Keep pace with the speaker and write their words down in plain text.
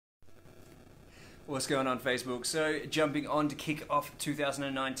What's going on, Facebook? So, jumping on to kick off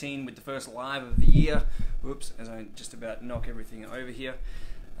 2019 with the first live of the year. Whoops, as I just about knock everything over here.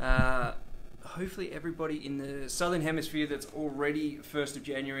 Hopefully everybody in the Southern Hemisphere that's already 1st of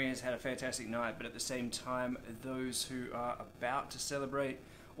January has had a fantastic night, but at the same time, those who are about to celebrate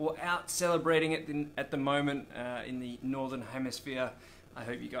or out celebrating it at the moment in the Northern Hemisphere, I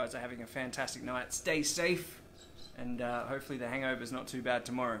hope you guys are having a fantastic night. Stay safe, and hopefully the hangover's not too bad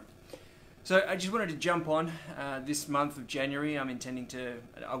tomorrow. So I just wanted to jump on this month of January.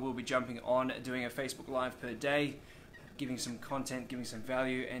 I will be jumping on doing a Facebook Live per day, giving some content, giving some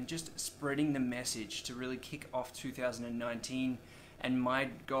value, and just spreading the message to really kick off 2019 and my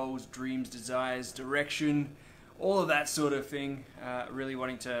goals, dreams, desires, direction, all of that sort of thing. Really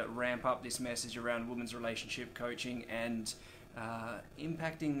wanting to ramp up this message around women's relationship coaching and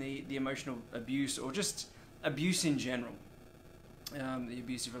impacting the emotional abuse or just abuse in general. The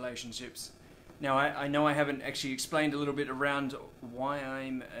abusive relationships. Now, I know I haven't actually explained a little bit around why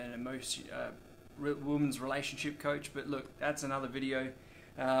I'm an women's relationship coach, but look, that's another video.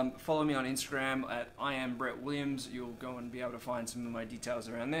 Follow me on Instagram at @IamBrettWilliams. You'll go and be able to find some of my details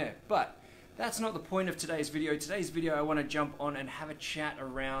around there. But that's not the point of today's video. Today's video, I want to jump on and have a chat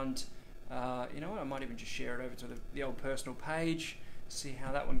around, you know what, I might even just share it over to the old personal page, see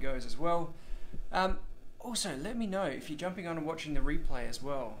how that one goes as well. Also, let me know if you're jumping on and watching the replay as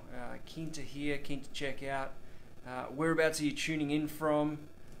well. Keen to hear, keen to check out. Whereabouts are you tuning in from?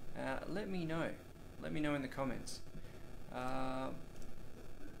 Let me know. Let me know in the comments.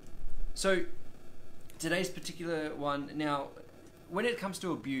 So, today's particular one, now, when it comes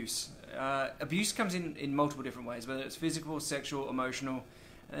to abuse, abuse comes in multiple different ways, whether it's physical, sexual, emotional,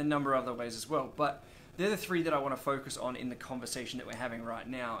 and a number of other ways as well. But they're the three that I want to focus on in the conversation that we're having right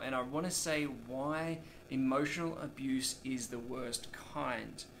now. And I want to say why emotional abuse is the worst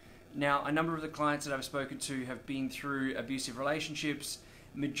kind. Now, a number of the clients that I've spoken to have been through abusive relationships,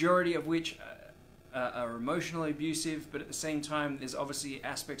 majority of which are emotionally abusive, but at the same time, there's obviously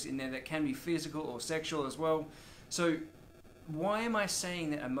aspects in there that can be physical or sexual as well. So why am I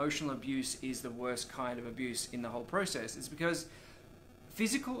saying that emotional abuse is the worst kind of abuse in the whole process? It's because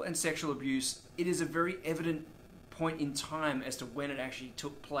physical and sexual abuse, it is a very evident point in time as to when it actually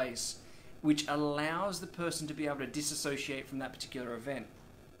took place, which allows the person to be able to disassociate from that particular event.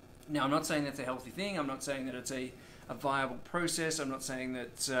 Now, I'm not saying that's a healthy thing. I'm not saying that it's a viable process. I'm not saying that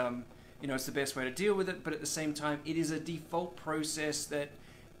it's the best way to deal with it. But at the same time, it is a default process that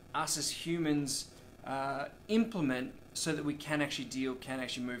us as humans implement so that we can actually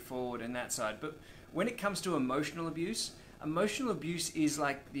move forward in that side. But when it comes to emotional abuse is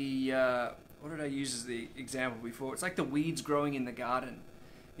like the what did I use as the example before? It's like the weeds growing in the garden.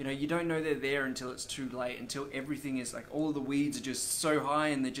 You know, you don't know they're there until it's too late, until everything is like all the weeds are just so high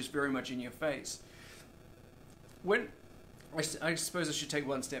and they're just very much in your face. I suppose I should take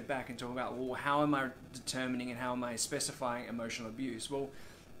one step back and talk about, well, how am I determining and how am I specifying emotional abuse? Well,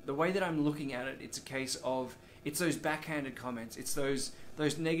 the way that I'm looking at it, it's a case of, it's those backhanded comments, it's those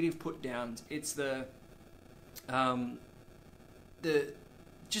negative put downs, it's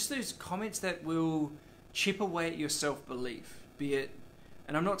just those comments that will chip away at your self-belief, be it,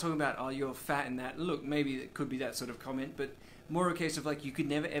 and I'm not talking about, oh, you're fat and that. Look, maybe it could be that sort of comment, but more a case of like, you could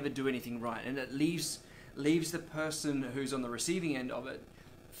never ever do anything right, and it leaves the person who's on the receiving end of it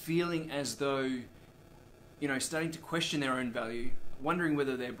feeling as though, starting to question their own value, wondering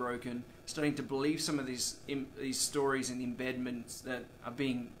whether they're broken, starting to believe some of these stories and embedments that are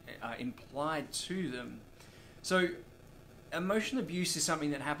being implied to them. So emotional abuse is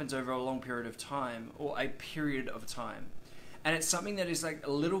something that happens over a long period of time, or a period of time. And it's something that is like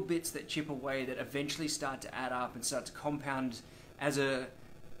little bits that chip away that eventually start to add up and start to compound as a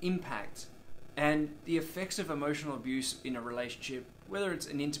impact. And the effects of emotional abuse in a relationship, whether it's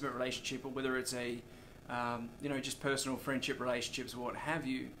an intimate relationship or whether it's a, just personal friendship relationships or what have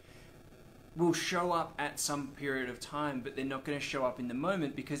you, will show up at some period of time, but they're not going to show up in the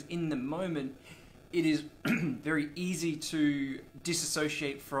moment, because in the moment, it is very easy to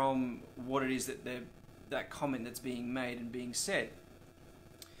disassociate from what it is that comment that's being made and being said.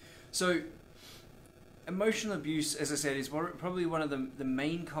 So emotional abuse, as I said, is probably one of the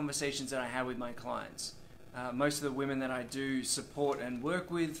main conversations that I have with my clients. Most of the women that I do support and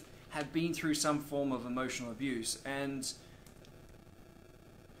work with have been through some form of emotional abuse, and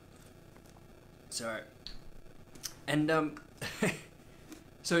so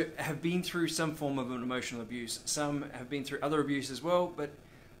have been through some form of an emotional abuse. Some have been through other abuse as well, but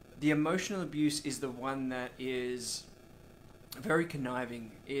the emotional abuse is the one that is very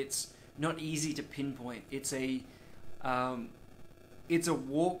conniving. It's not easy to pinpoint. It's a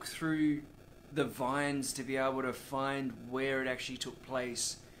walk through the vines to be able to find where it actually took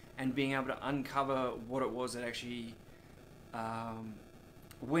place and being able to uncover what it was that actually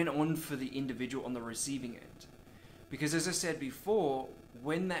went on for the individual on the receiving end. Because as I said before,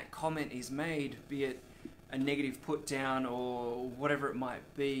 when that comment is made, be it a negative put down or whatever it might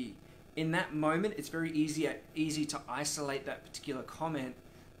be, in that moment it's very easy to isolate that particular comment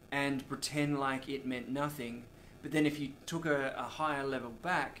and pretend like it meant nothing. But then if you took a higher level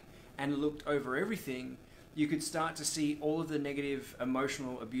back and looked over everything, you could start to see all of the negative,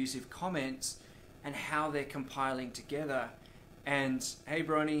 emotional, abusive comments and how they're compiling together. And hey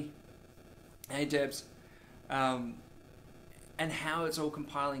Bronny, hey Debs, and how it's all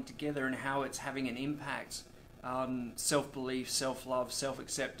compiling together and how it's having an impact on self-belief, self-love,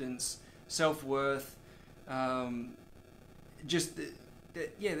 self-acceptance, self-worth, just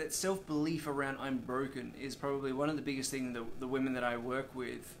that self-belief around I'm broken is probably one of the biggest things the women that I work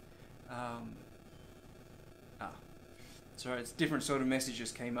with. Sorry, it's different sort of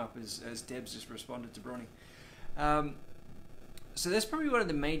messages came up as Debs just responded to Bronny. So that's probably one of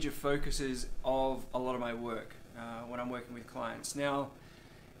the major focuses of a lot of my work when I'm working with clients. Now,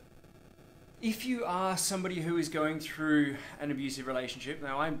 if you are somebody who is going through an abusive relationship,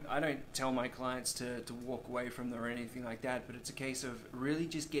 now I don't tell my clients to walk away from them or anything like that, but it's a case of really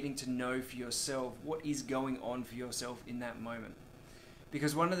just getting to know for yourself what is going on for yourself in that moment.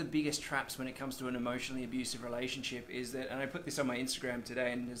 Because one of the biggest traps when it comes to an emotionally abusive relationship is that, and I put this on my Instagram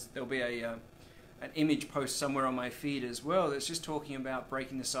today, and there'll be an image post somewhere on my feed as well that's just talking about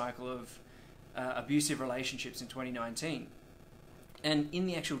breaking the cycle of abusive relationships in 2019. And in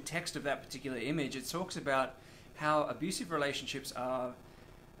the actual text of that particular image, it talks about how abusive relationships are,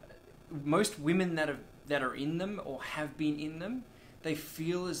 most women that are in them or have been in them, they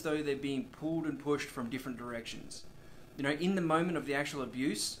feel as though they're being pulled and pushed from different directions. You know, in the moment of the actual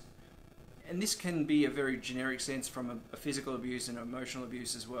abuse, and this can be a very generic sense from a physical abuse and emotional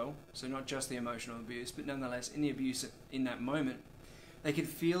abuse as well, so not just the emotional abuse, but nonetheless, in the abuse in that moment, they could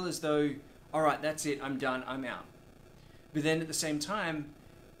feel as though, all right, that's it, I'm done, I'm out. But then at the same time,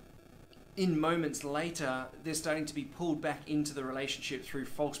 in moments later, they're starting to be pulled back into the relationship through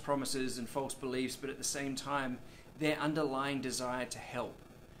false promises and false beliefs, but at the same time, their underlying desire to help.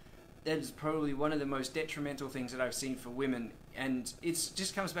 That is probably one of the most detrimental things that I've seen for women, and it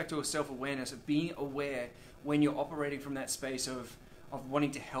just comes back to a self-awareness of being aware when you're operating from that space of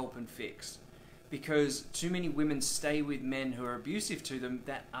wanting to help and fix. Because too many women stay with men who are abusive to them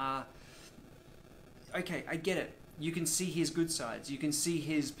that are, okay, I get it. You can see his good sides. You can see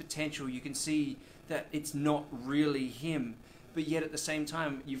his potential. You can see that it's not really him. But yet at the same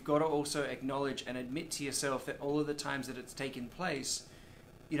time, you've got to also acknowledge and admit to yourself that all of the times that it's taken place,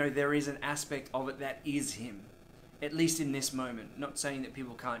 you know, there is an aspect of it that is him. At least in this moment. Not saying that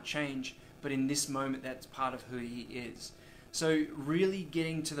people can't change, but in this moment, that's part of who he is. So really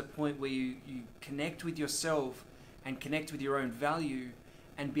getting to the point where you connect with yourself and connect with your own value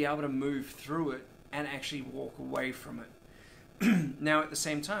and be able to move through it and actually walk away from it. Now, at the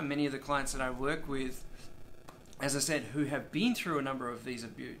same time, many of the clients that I work with, as I said, who have been through a number of these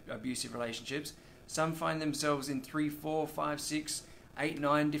abusive relationships, some find themselves in 3, 4, 5, 6, 8,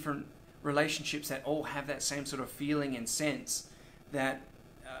 9 different relationships that all have that same sort of feeling and sense that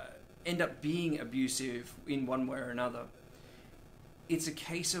end up being abusive in one way or another. It's a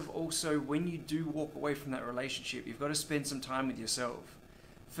case of also when you do walk away from that relationship, you've got to spend some time with yourself.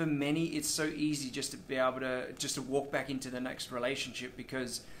 For many, it's so easy just to be able to just to walk back into the next relationship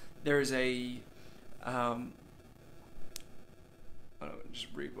because there is a I'll just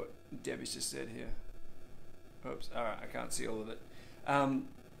read what Debbie's just said here. Oops, all right, I can't see all of it.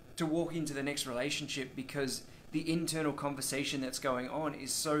 To walk into the next relationship because the internal conversation that's going on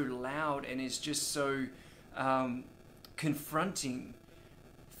is so loud and is just so confronting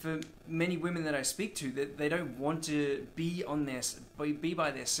for many women that I speak to, that they don't want to be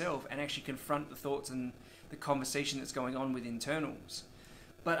by themselves and actually confront the thoughts and the conversation that's going on with internals.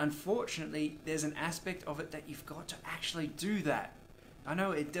 But unfortunately, there's an aspect of it that you've got to actually do that. I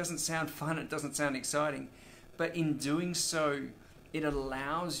know it doesn't sound fun, it doesn't sound exciting, but in doing so, it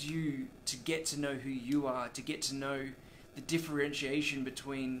allows you to get to know who you are, to get to know the differentiation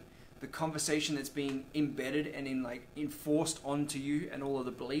between the conversation that's being embedded and enforced onto you and all of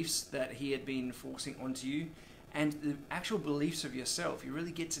the beliefs that he had been forcing onto you and the actual beliefs of yourself. You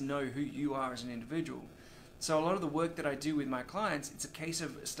really get to know who you are as an individual. So a lot of the work that I do with my clients, it's a case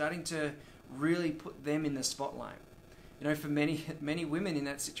of starting to really put them in the spotlight. You know, for many women in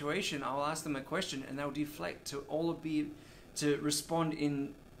that situation, I'll ask them a question and they'll deflect to respond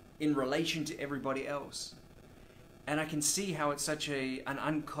in relation to everybody else. And I can see how it's such an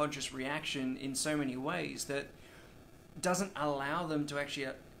unconscious reaction in so many ways that doesn't allow them to actually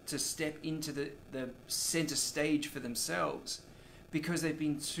to step into the center stage for themselves, because they've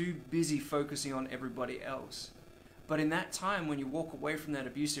been too busy focusing on everybody else. But in that time, when you walk away from that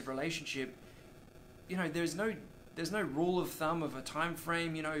abusive relationship, there's no rule of thumb of a time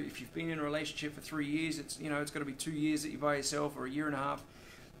frame. If you've been in a relationship for 3 years, it's got to be 2 years that you're by yourself, or a year and a half.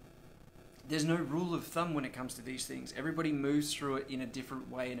 There's no rule of thumb when it comes to these things. Everybody moves through it in a different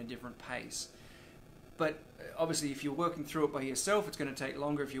way, in a different pace. But obviously, if you're working through it by yourself, it's going to take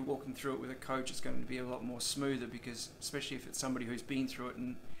longer. If you're walking through it with a coach, it's going to be a lot more smoother, because especially if it's somebody who's been through it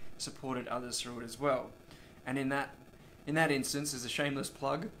and supported others through it as well. And in that instance, as a shameless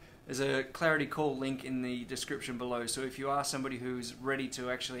plug, there's a Clarity Call link in the description below. So if you are somebody who's ready to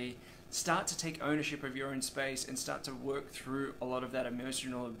actually start to take ownership of your own space and start to work through a lot of that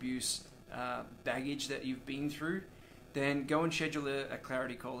emotional abuse baggage that you've been through, then go and schedule a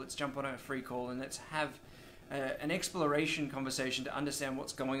Clarity Call. Let's jump on a free call and let's have an exploration conversation to understand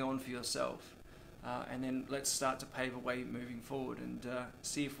what's going on for yourself. And then let's start to pave a way moving forward and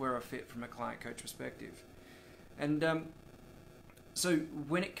see if we're a fit from a client-coach perspective. And so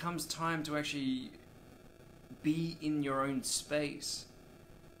when it comes time to actually be in your own space,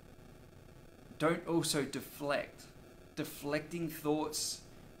 don't also deflect. Deflecting thoughts,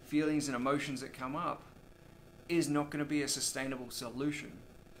 feelings, and emotions that come up is not going to be a sustainable solution.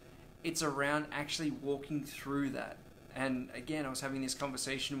 It's around actually walking through that. And again, I was having this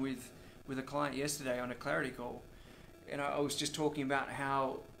conversation with a client yesterday on a Clarity Call, and I was just talking about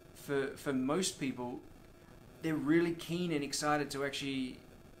how for most people, they're really keen and excited to actually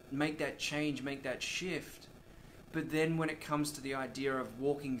make that change, make that shift. But then when it comes to the idea of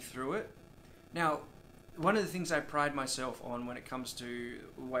walking through it, now, one of the things I pride myself on when it comes to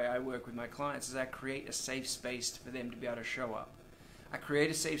the way I work with my clients is I create a safe space for them to be able to show up. I create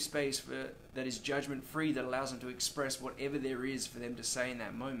a safe space that is judgment-free, that allows them to express whatever there is for them to say in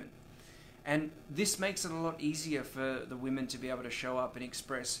that moment. And this makes it a lot easier for the women to be able to show up and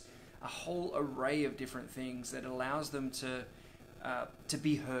express a whole array of different things that allows them to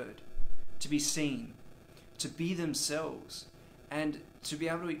be heard, to be seen, to be themselves, and to be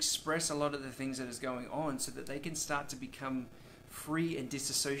able to express a lot of the things that is going on, so that they can start to become free and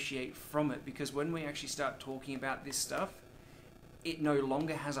disassociate from it. Because when we actually start talking about this stuff, it no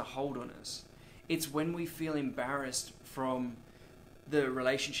longer has a hold on us. It's when we feel embarrassed from the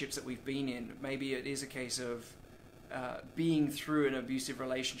relationships that we've been in. Maybe it is a case of being through an abusive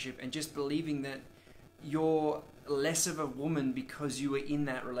relationship and just believing that you're less of a woman because you were in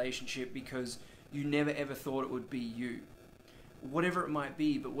that relationship, because you never ever thought it would be you. Whatever it might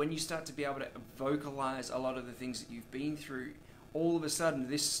be, but when you start to be able to vocalize a lot of the things that you've been through, all of a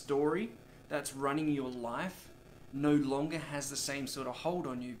sudden this story that's running your life no longer has the same sort of hold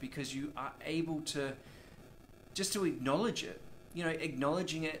on you, because you are able to just to acknowledge it.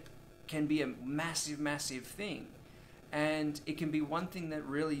 Acknowledging it can be a massive, massive thing. And it can be one thing that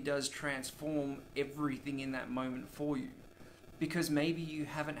really does transform everything in that moment for you. Because maybe you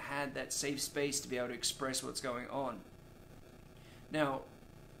haven't had that safe space to be able to express what's going on. Now,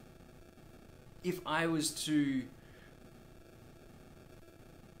 if I was to...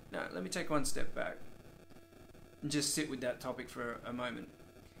 Now, let me take one step back and just sit with that topic for a moment.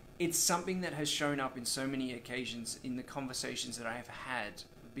 It's something that has shown up in so many occasions in the conversations that I have had,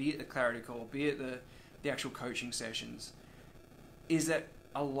 be it the Clarity Call, be it the actual coaching sessions, is that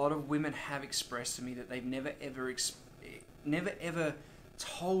a lot of women have expressed to me that they've never ever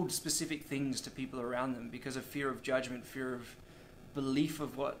told specific things to people around them because of fear of judgment, fear of belief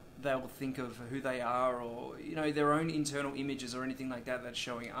of what they'll think of who they are, or their own internal images or anything like that that's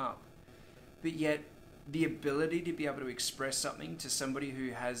showing up. But yet the ability to be able to express something to somebody who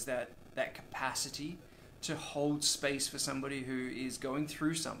has that capacity to hold space for somebody who is going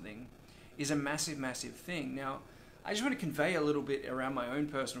through something is a massive, massive thing. Now, I just want to convey a little bit around my own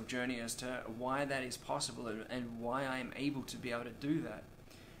personal journey as to why that is possible and why I am able to be able to do that.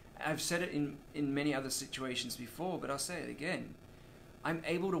 I've said it in many other situations before, but I'll say it again. I'm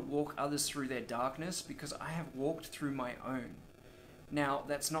able to walk others through their darkness because I have walked through my own. Now,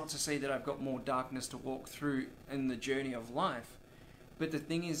 that's not to say that I've got more darkness to walk through in the journey of life, but the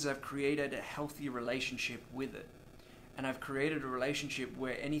thing is, I've created a healthy relationship with it. And I've created a relationship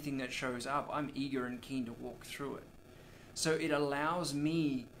where anything that shows up, I'm eager and keen to walk through it. So it allows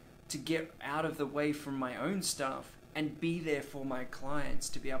me to get out of the way from my own stuff and be there for my clients,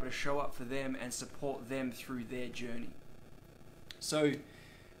 to be able to show up for them and support them through their journey. So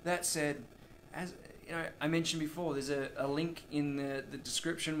that said, as I mentioned before, there's a link in the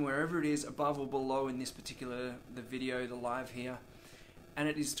description, wherever it is, above or below in this particular, the video, the live here. And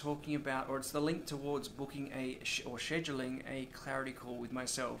it is talking about, or it's the link towards booking or scheduling a clarity call with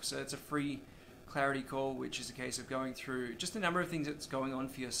myself. So it's a free clarity call, which is a case of going through just a number of things that's going on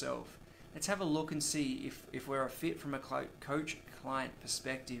for yourself. Let's have a look and see if we're a fit from a coach-client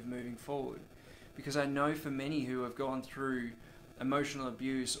perspective moving forward. Because I know for many who have gone through emotional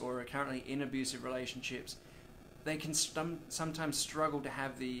abuse or are currently in abusive relationships, they can sometimes struggle to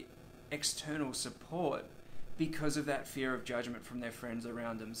have the external support because of that fear of judgment from their friends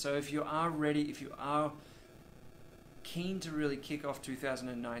around them. So if you are ready, if you are keen to really kick off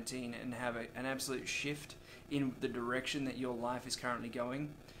 2019 and have an absolute shift in the direction that your life is currently going,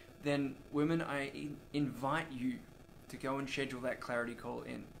 then women, I invite you to go and schedule that clarity call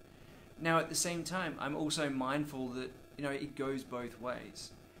in. Now, at the same time, I'm also mindful that, it goes both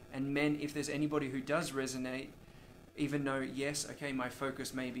ways. And men, if there's anybody who does resonate, even though, yes, okay, my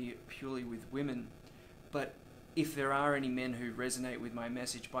focus may be purely with women, but if there are any men who resonate with my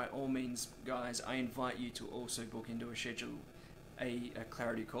message, by all means, guys, I invite you to also book into a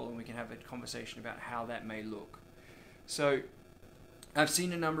clarity call, and we can have a conversation about how that may look. So I've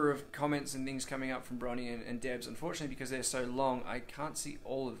seen a number of comments and things coming up from Bronnie and Debs. Unfortunately, because they're so long, I can't see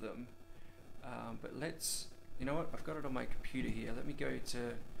all of them. But let's, you know what, I've got it on my computer here. Let me go to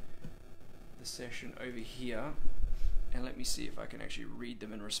the session over here, and let me see if I can actually read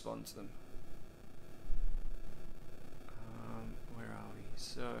them and respond to them. Where are we?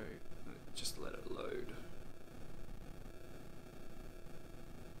 So, just let it load.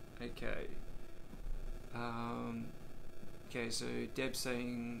 Okay. Okay, so Deb's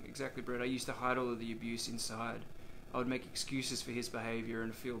saying, exactly, Brett, I used to hide all of the abuse inside. I would make excuses for his behavior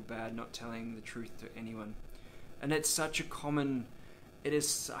and feel bad not telling the truth to anyone. And it's such a common,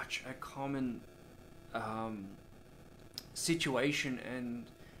 situation and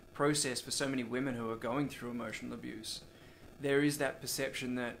process for so many women who are going through emotional abuse. There is that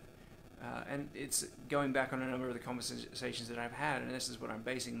perception that, and it's going back on a number of the conversations that I've had, and this is what I'm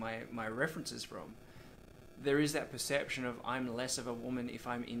basing my references from. There is that perception of I'm less of a woman if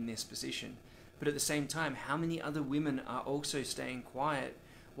I'm in this position. But at the same time, how many other women are also staying quiet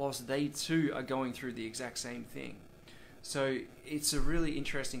whilst they too are going through the exact same thing? So it's a really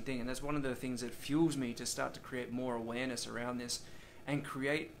interesting thing, and that's one of the things that fuels me to start to create more awareness around this and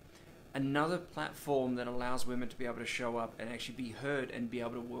create another platform that allows women to be able to show up and actually be heard and be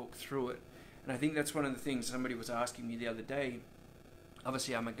able to walk through it. And I think that's one of the things somebody was asking me the other day.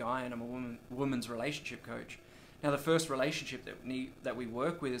 Obviously, I'm a guy and I'm a woman's relationship coach. Now, the first relationship that we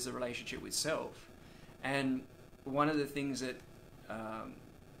work with is a relationship with self. And one of the things that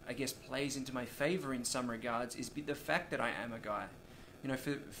I guess plays into my favor in some regards is the fact that I am a guy.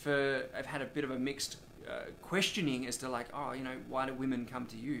 I've had a bit of a mixed questioning as to why do women come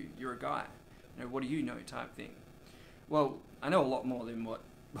to you? You're a guy. What do you know type thing. Well, I know a lot more than what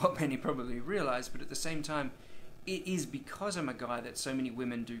many probably realize, but at the same time, it is because I'm a guy that so many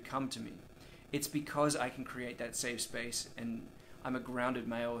women do come to me. It's because I can create that safe space, and I'm a grounded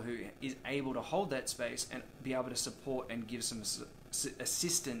male who is able to hold that space and be able to support and give some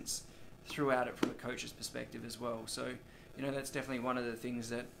assistance throughout it from a coach's perspective as well. So, that's definitely one of the things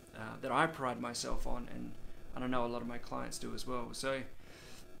that I pride myself on, and I know a lot of my clients do as well. So,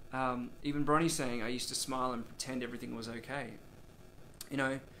 even Bronnie's saying, I used to smile and pretend everything was okay.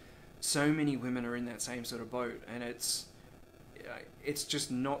 So many women are in that same sort of boat, and it's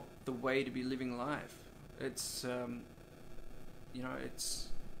just not the way to be living life. It's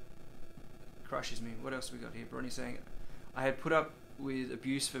crushes me. What else we got here? Bronnie saying, I had put up with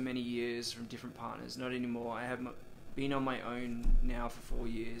abuse for many years from different partners. Not anymore. I have been on my own now for 4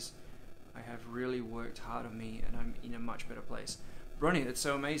 years. I have really worked hard on me, and I'm in a much better place. Bronnie, that's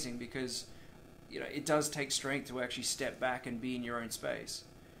so amazing, because it does take strength to actually step back and be in your own space.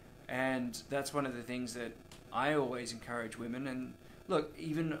 And that's one of the things that I always encourage women. And look,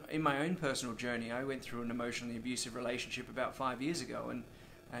 even in my own personal journey, I went through an emotionally abusive relationship about 5 years ago,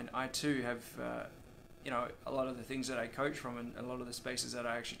 and I too have, a lot of the things that I coach from and a lot of the spaces that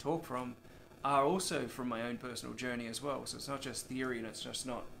I actually talk from are also from my own personal journey as well. So it's not just theory, and it's just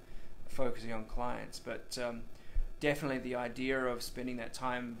not focusing on clients, but definitely the idea of spending that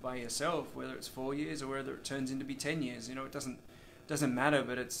time by yourself, whether it's 4 years or whether it turns into be 10 years, it doesn't matter,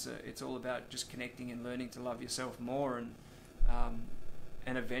 but it's all about just connecting and learning to love yourself more,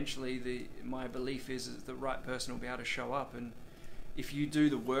 and eventually my belief is the right person will be able to show up. And if you do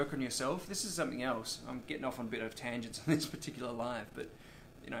the work on yourself, this is something else. I'm getting off on a bit of tangents on this particular live, but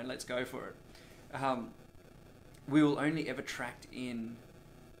let's go for it. We will only ever attract in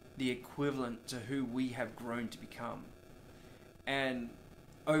the equivalent to who we have grown to become. And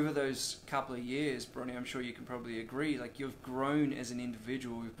over those couple of years, Bronnie, I'm sure you can probably agree, like, you've grown as an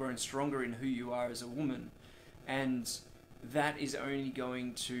individual, you've grown stronger in who you are as a woman, and that is only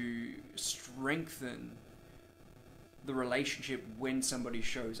going to strengthen the relationship when somebody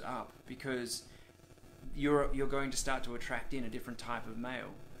shows up, because you're going to start to attract in a different type of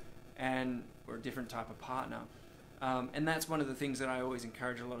male, or a different type of partner. And that's one of the things that I always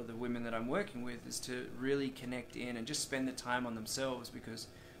encourage a lot of the women that I'm working with, is to really connect in and just spend the time on themselves, because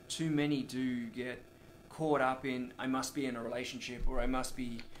too many do get caught up in, I must be in a relationship, or I must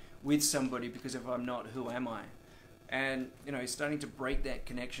be with somebody, because if I'm not, who am I? And, you know, starting to break that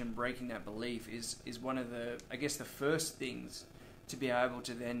connection, breaking that belief is one of the, I guess, the first things to be able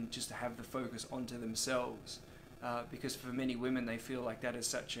to then just have the focus onto themselves. Because for many women, they feel like that is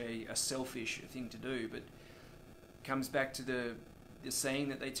such a selfish thing to do. But it comes back to the saying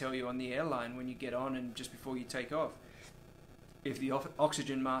that they tell you on the airline when you get on and just before you take off. If the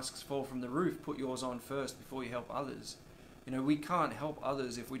oxygen masks fall from the roof, put yours on first before you help others. You know, we can't help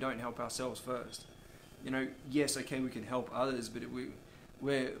others if we don't help ourselves first. You know, yes, okay, we can help others, but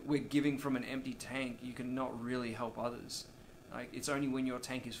we're giving from an empty tank. You cannot really help others. Like, it's only when your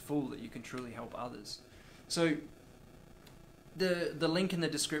tank is full that you can truly help others. So the link in the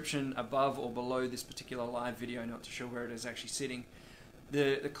description above or below this particular live video, not too sure where it is actually sitting,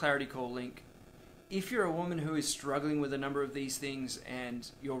 the Clarity Call link. If you're a woman who is struggling with a number of these things and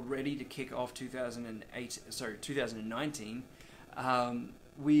you're ready to kick off 2019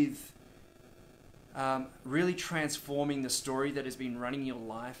 with really transforming the story that has been running your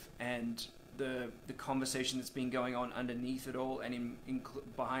life, and the conversation that's been going on underneath it all, and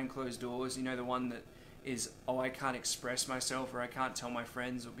behind closed doors, you know, the one that is, oh, I can't express myself, or I can't tell my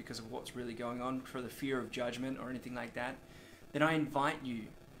friends, or because of what's really going on, for the fear of judgment or anything like that, then I invite you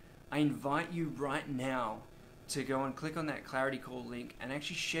right now to go and click on that Clarity Call link and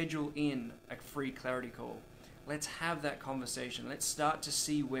actually schedule in a free Clarity Call. Let's have that conversation. Let's start to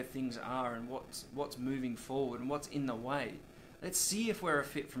see where things are and what's moving forward and what's in the way. Let's see if we're a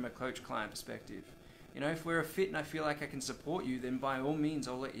fit from a coach-client perspective. You know, if we're a fit and I feel like I can support you, then by all means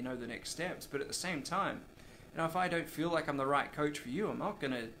I'll let you know the next steps. But at the same time, you know, if I don't feel like I'm the right coach for you, I'm not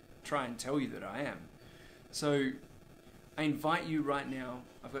going to try and tell you that I am. So I invite you right now.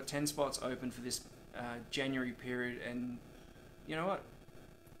 I've got 10 spots open for this January period, and you know what?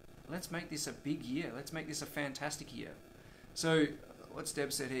 Let's make this a big year. Let's make this a fantastic year. So what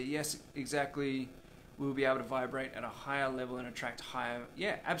Deb said here, yes, exactly. We'll be able to vibrate at a higher level and attract higher.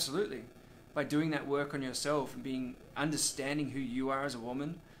 Yeah, absolutely. By doing that work on yourself and understanding who you are as a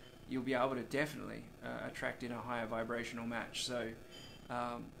woman, you'll be able to definitely attract in a higher vibrational match. So,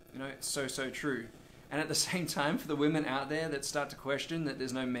 you know, it's so true. And at the same time, for the women out there that start to question that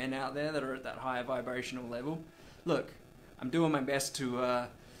there's no men out there that are at that higher vibrational level, look, I'm doing my best to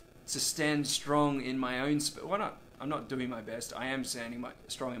stand strong in my own space. Why not? I'm not doing my best. I am standing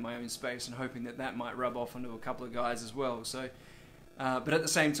strong in my own space and hoping that might rub off onto a couple of guys as well. So, but at the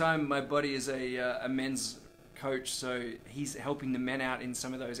same time, my buddy is a men's coach, so he's helping the men out in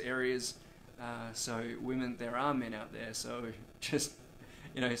some of those areas. So women, there are men out there. So just,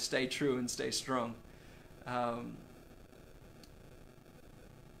 you know, stay true and stay strong.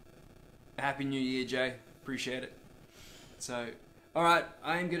 Happy New Year, Jay. Appreciate it. So, all right,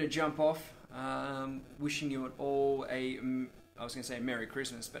 I am going to jump off. Wishing you all I was going to say Merry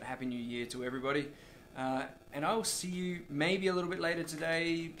Christmas, but Happy New Year to everybody. And I will see you maybe a little bit later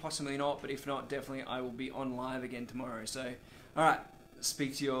today, possibly not, but if not, definitely I will be on live again tomorrow. So, all right,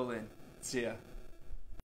 speak to you all then. See ya.